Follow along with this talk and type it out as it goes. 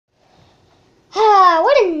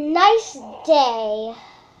nice day.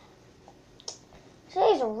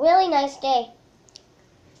 Today's a really nice day.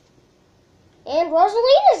 And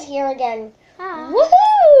Rosalina's here again. Hi.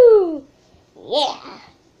 Woohoo! Yeah.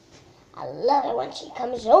 I love it when she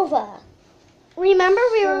comes over. Remember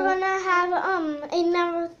we were gonna have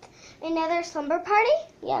another slumber party?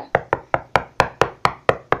 Yeah.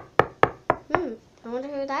 I wonder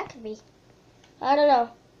who that could be. I don't know.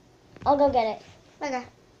 I'll go get it. Okay.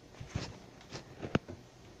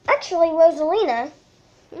 Actually, Rosalina,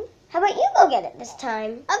 how about you go get it this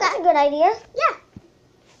time? Okay. That's a good idea. Yeah.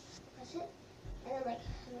 That's it. And then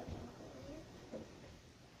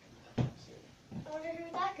I wonder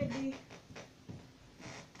who that could be.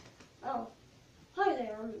 oh, hi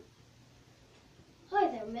there. Hi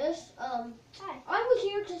there, miss. Hi. I was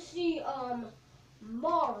here to see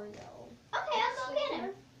Mario. Okay, I'll go get him.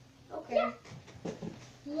 Okay. Yeah.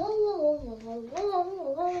 Mario,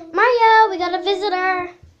 Mario, we got a visitor.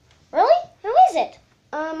 really? Who is it?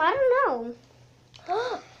 I don't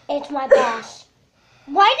know. It's my boss.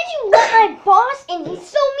 Why did you let my boss in? He's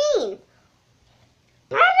so mean.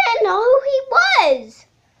 I didn't know who he was.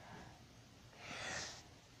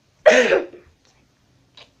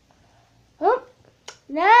 Well,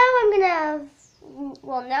 now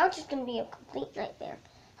now it's just gonna be a complete nightmare.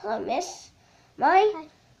 Hello, miss. Hi.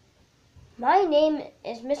 My name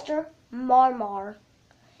is Mr. Marmar.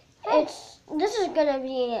 Hi. This is gonna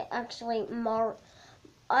be actually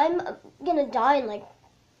I'm gonna die in like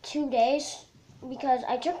 2 days because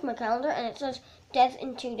I checked my calendar and it says death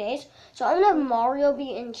in 2 days. So I'm gonna have Mario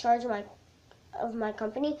be in charge of my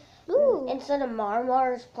company. Ooh. Instead of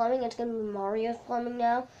Marmar's plumbing, it's gonna be Mario's plumbing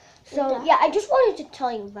now. So Okay. yeah, I just wanted to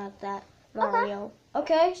tell you about that, Mario.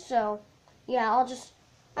 Okay, so yeah, I'll just.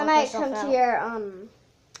 I knock might myself come out. to your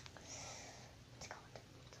what's it called?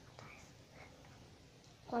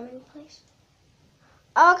 Plumbing place.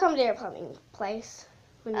 I'll come to your plumbing place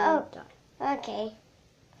when you're Oh. done. Okay.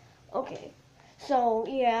 Okay. So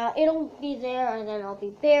yeah, it'll be there, and then I'll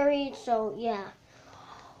be buried. So yeah.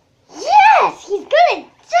 Yes, he's gonna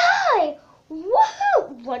die.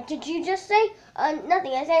 Woohoo! What did you just say?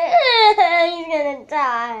 Nothing. I said he's gonna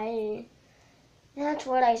die. That's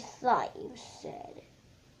what I thought you said.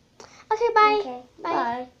 Okay, bye. Okay.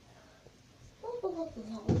 Bye. Bye.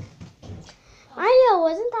 Mario,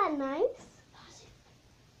 wasn't that nice?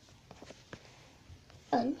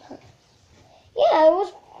 Yeah, it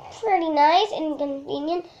was pretty nice and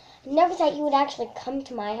convenient. I never thought you would actually come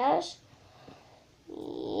to my house.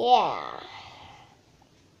 Yeah.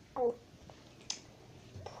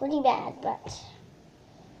 Pretty bad, but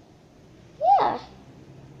yeah.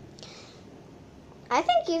 I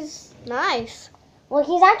think he's nice. Well,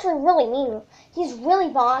 he's actually really mean. He's really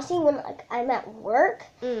bossy when like I'm at work.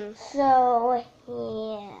 So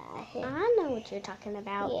yeah. I know what you're talking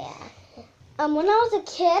about. Yeah. When I was a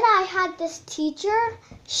kid, I had this teacher.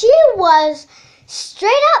 She was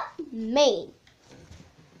straight up mean.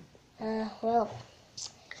 Well,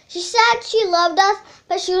 She said she loved us,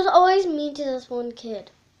 but she was always mean to this one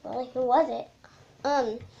kid. really, who was it?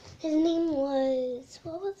 His name was,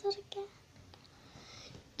 what was it again?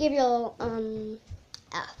 Gabriel,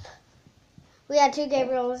 F. We had 2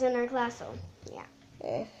 Gabriels in our class, so yeah.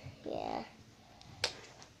 Yeah.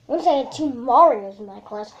 Once I had 2 Marios in my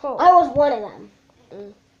class. Oh. I was one of them.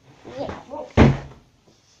 Yeah. Whoa.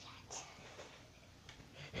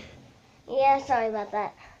 Yeah, sorry about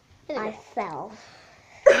that. I fell.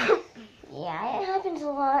 Yeah, it happens a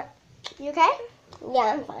lot. You okay?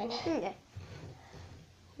 Yeah, I'm fine. Okay.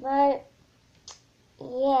 But,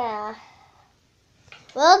 yeah.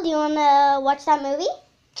 Well, do you want to watch that movie?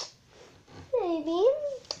 Maybe.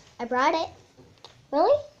 I brought it.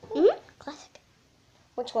 Really? Classic.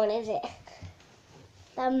 Which one is it?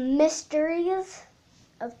 The Mysteries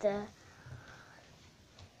of the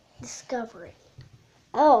Discovery.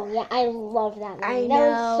 Oh, yeah, I love that movie. I That know.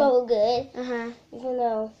 was so good. Uh-huh. Even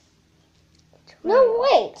though... No,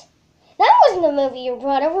 wait. That wasn't the movie you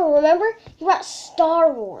brought over, remember? You brought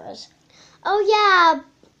Star Wars. Oh, yeah.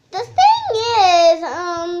 The thing is,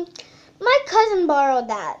 my cousin borrowed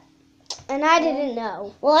that, and I didn't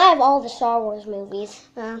know. Well, I have all the Star Wars movies.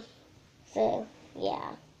 So,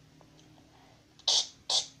 yeah.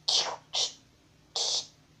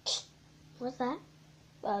 What's that?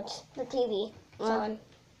 It's the TV. It's Oh. on.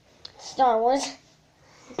 Star Wars.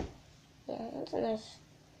 Yeah, that's a nice...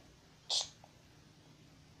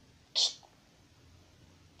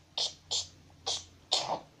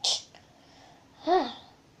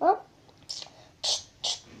 Well,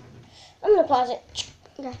 I'm gonna pause it.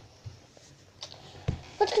 Okay.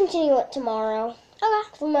 Let's continue it tomorrow.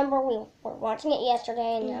 Okay. Remember, we were watching it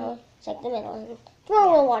yesterday, and now it's like the middle. And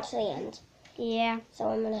tomorrow we'll watch the end. Yeah. So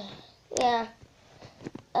I'm gonna, yeah.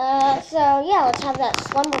 So yeah, let's have that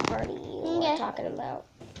slumber party you were talking about.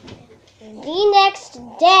 The next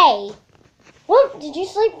day. Well, did you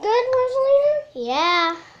sleep good, Rosalina?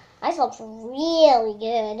 Yeah. I slept really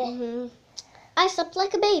good. Mhm. I slept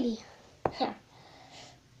like a baby.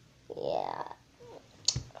 Yeah.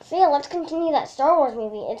 So yeah, let's continue that Star Wars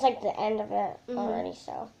movie. It's like the end of it Mhm. already,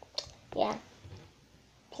 so yeah.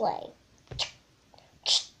 Play.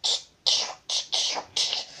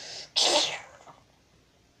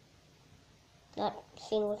 That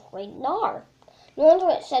scene was rated R. No wonder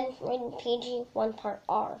it said rated PG 1 part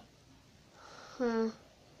R. Huh.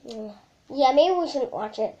 Yeah, maybe we shouldn't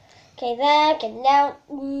watch it. Okay, that, get it out.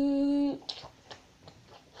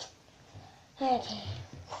 Okay.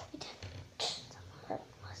 Someone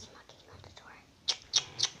was knocking on the door.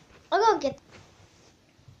 I'll go get.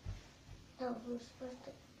 Oh, who's supposed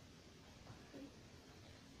to?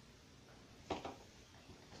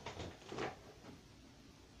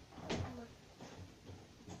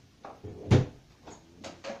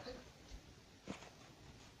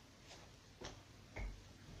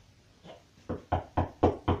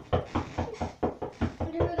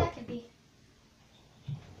 Wonder who that could be.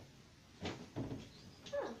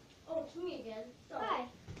 Oh, it's me again. Sorry. Hi.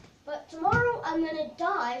 But tomorrow I'm gonna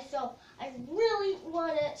die, so I really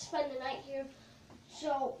want to spend the night here.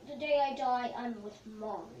 So the day I die, I'm with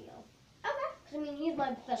Mario. Okay. 'Cause, I mean, he's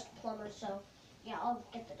my best plumber, so yeah, I'll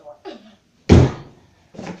get the door.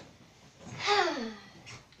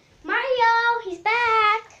 Mario, he's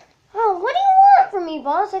back. Oh, what do you want from me,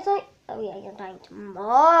 boss? I thought. Oh yeah, you're dying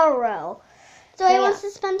tomorrow. So he Yeah. wants to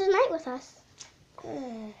spend the night with us.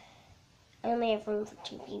 I only have room for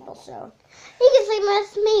 2 people, so. He can sleep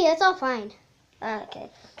with me. It's all fine. Okay.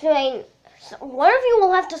 So, I mean, so one of you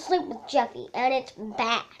will have to sleep with Jeffy, and it's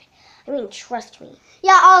bad. I mean, trust me.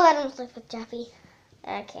 Yeah, I'll let him sleep with Jeffy.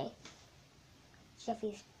 Okay.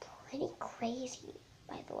 Jeffy's pretty crazy,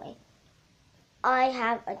 by the way. I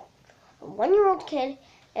have a 1-year-old kid,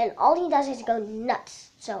 and all he does is go nuts.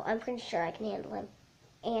 So I'm pretty sure I can handle him.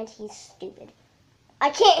 And he's stupid. I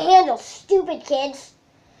can't handle stupid kids.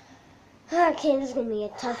 Okay, this is going to be a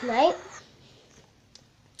tough night.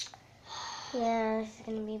 Yeah, this is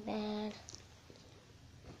going to be bad.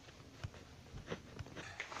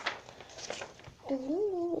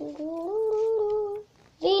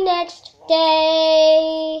 The next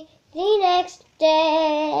day. The next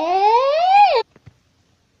day.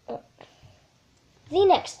 The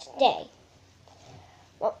next day.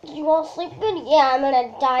 Well, you all sleep good? Yeah, I'm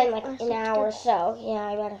gonna die in like an hour or so. Yeah,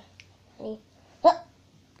 I better.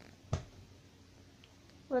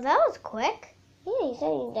 Well, that was quick. Yeah, he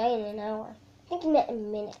said he'd die in an hour. I think he meant a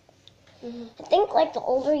minute. Mhm. I think like the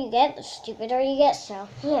older you get, the stupider you get. So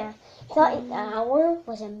yeah, I thought an hour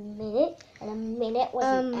was a minute, and a minute was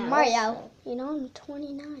an hour. Mario, So. you know I'm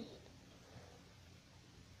 29.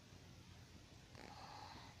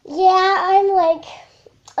 Yeah,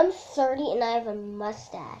 I'm 30 and I have a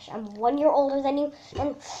mustache. I'm 1 year older than you,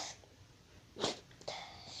 and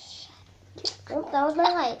oh, that was my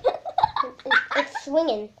light. It's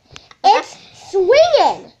swinging. It's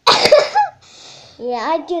swinging. Yeah,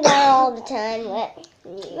 I do that all the time. But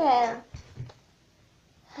yeah.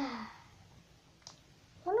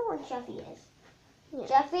 Wonder where Jeffy is. Yeah.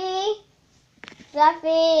 Jeffy.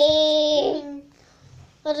 Jeffy.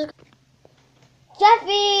 I'll just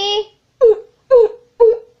Jeffy.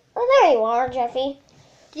 Oh, there you are, Jeffy.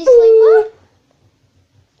 Did you sleep well?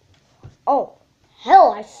 Oh,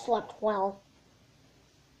 hell, I slept well.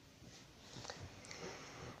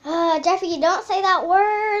 Jeffy, you don't say that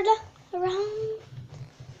word around.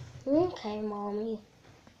 Okay, Mommy.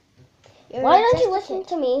 You're Why don't just you a listen kid.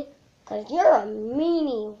 to me? Because you're a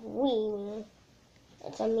meanie weenie.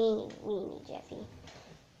 It's a meanie weenie, Jeffy.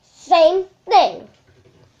 Same thing.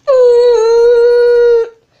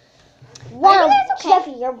 Wow, that's okay.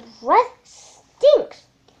 Jeffy, your breath stinks.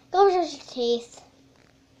 Go brush your teeth.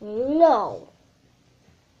 No.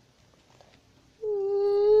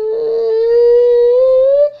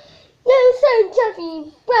 You say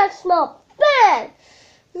Jeffy, breath smell bad.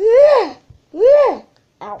 Ow.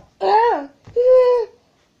 Ow.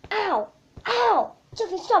 Ow. Ow.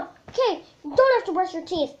 Jeffy, stop. Okay, you don't have to brush your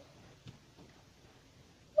teeth.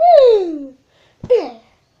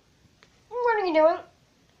 What are you doing?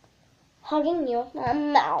 Hugging your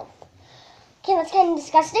mouth. Okay, that's kind of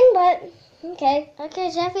disgusting, but okay. Okay,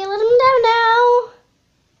 Jeffy, let him down now.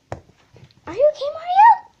 Are you okay,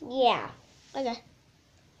 Mario? Yeah. Okay.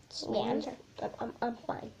 Yeah, I'm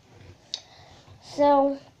fine.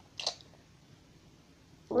 So,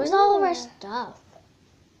 Where's all of our Yeah. stuff?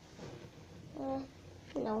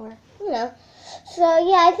 Nowhere. So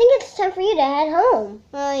yeah, I think it's time for you to head home.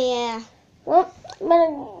 Oh, yeah. Well, better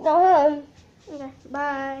go home. Okay,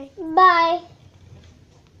 bye. Bye.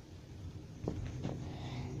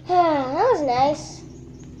 That was nice.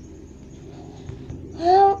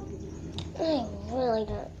 Well, I really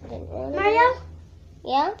didn't really. Mario,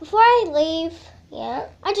 Yeah? before I leave, Yeah?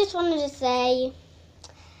 I just wanted to say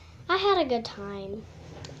I had a good time.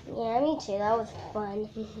 Yeah, me too. That was fun.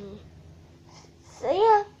 Mm-hmm. So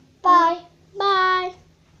yeah, bye. Bye.